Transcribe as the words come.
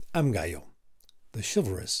I'm Gallo, the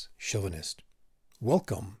chivalrous chauvinist.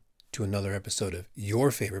 Welcome to another episode of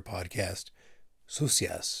your favorite podcast,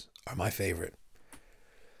 Sucias Are My Favorite.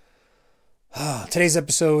 Today's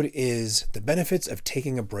episode is the benefits of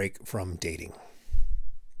taking a break from dating.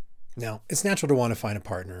 Now, it's natural to want to find a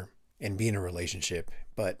partner and be in a relationship,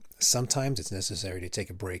 but sometimes it's necessary to take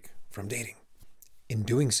a break from dating. In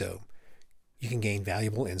doing so, you can gain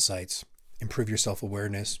valuable insights, improve your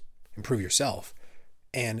self-awareness, improve yourself,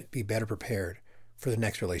 and be better prepared for the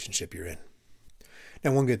next relationship you're in.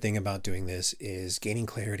 Now, one good thing about doing this is gaining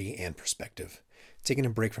clarity and perspective. Taking a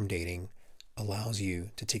break from dating allows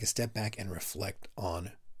you to take a step back and reflect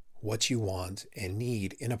on what you want and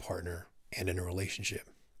need in a partner and in a relationship.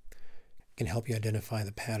 It can help you identify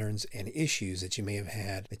the patterns and issues that you may have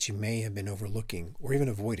had that you may have been overlooking or even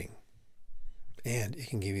avoiding. And it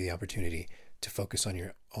can give you the opportunity to focus on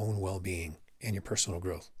your own well-being and your personal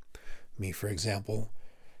growth. Me, for example,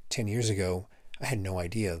 10 years ago, I had no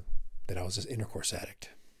idea that I was an intercourse addict.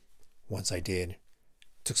 Once I did,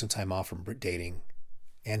 took some time off from dating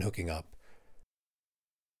and hooking up,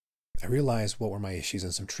 I realized what were my issues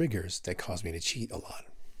and some triggers that caused me to cheat a lot.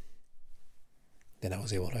 Then I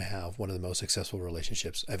was able to have one of the most successful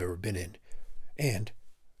relationships I've ever been in, and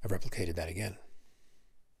I've replicated that again,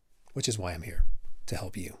 which is why I'm here, to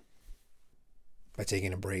help you. By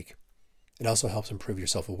taking a break, it also helps improve your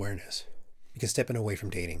self-awareness, because stepping away from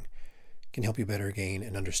dating can help you better gain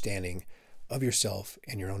an understanding of yourself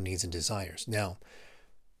and your own needs and desires. Now,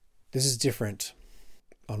 this is different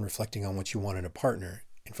on reflecting on what you want in a partner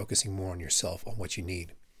and focusing more on yourself, on what you need.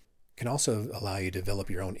 It can also allow you to develop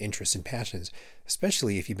your own interests and passions,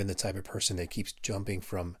 especially if you've been the type of person that keeps jumping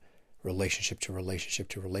from relationship to relationship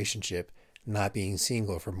to relationship, not being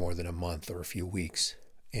single for more than a month or a few weeks,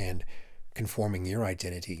 and conforming your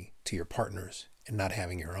identity to your partner's and not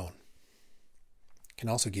having your own. It can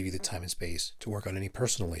also give you the time and space to work on any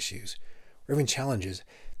personal issues or even challenges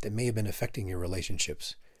that may have been affecting your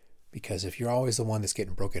relationships. Because if you're always the one that's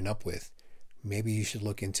getting broken up with, maybe you should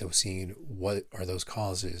look into seeing what are those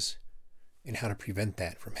causes and how to prevent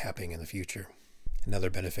that from happening in the future. Another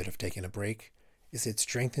benefit of taking a break is it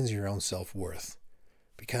strengthens your own self-worth,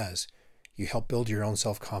 because you help build your own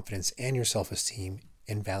self-confidence and your self-esteem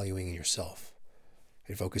and valuing yourself.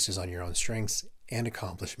 It focuses on your own strengths and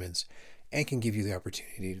accomplishments and can give you the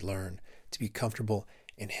opportunity to learn to be comfortable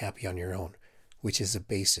and happy on your own, which is the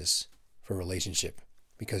basis for a relationship,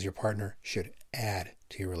 because your partner should add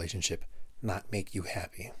to your relationship, not make you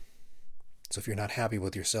happy. So if you're not happy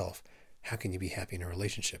with yourself, how can you be happy in a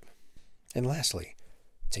relationship? And lastly,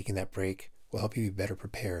 taking that break will help you be better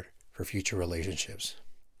prepared for future relationships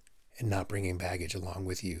and not bringing baggage along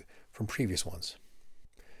with you from previous ones.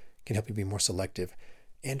 It can help you be more selective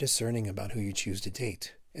and discerning about who you choose to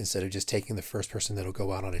date, instead of just taking the first person that'll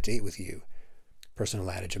go out on a date with you. Personal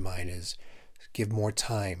adage of mine is give more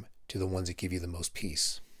time to the ones that give you the most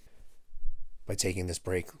peace. By taking this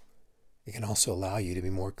break, it can also allow you to be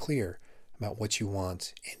more clear about what you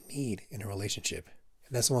want and need in a relationship.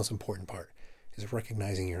 And that's the most important part, is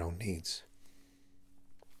recognizing your own needs.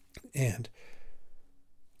 And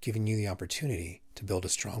giving you the opportunity to build a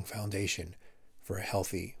strong foundation for a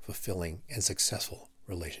healthy, fulfilling, and successful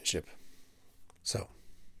relationship. So,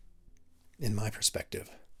 in my perspective,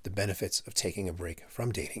 the benefits of taking a break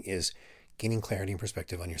from dating is gaining clarity and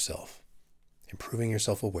perspective on yourself, improving your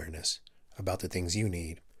self-awareness about the things you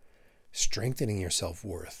need, strengthening your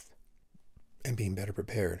self-worth, and being better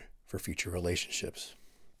prepared for future relationships.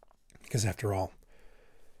 Because after all,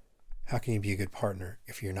 how can you be a good partner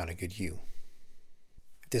if you're not a good you?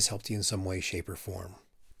 If this helped you in some way, shape, or form,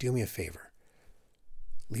 do me a favor.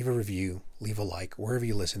 Leave a review, leave a like, wherever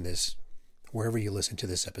you listen to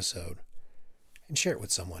this episode, and share it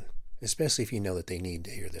with someone, especially if you know that they need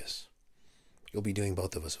to hear this. You'll be doing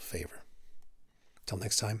both of us a favor. Till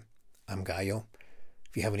next time, I'm Gallo.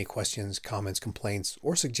 If you have any questions, comments, complaints,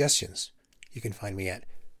 or suggestions, you can find me at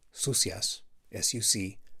Sucias,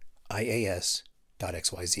 SUCIAS.xyz.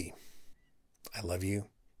 I love you.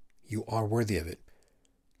 You are worthy of it.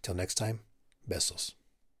 Till next time, besos.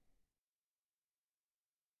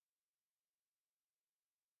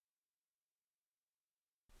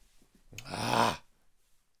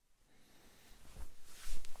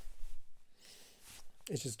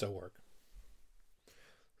 It should still work.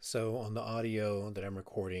 So on the audio that I'm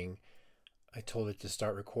recording, I told it to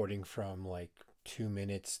start recording from like 2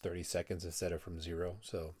 minutes, 30 seconds instead of from 0.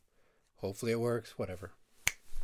 So hopefully it works, whatever.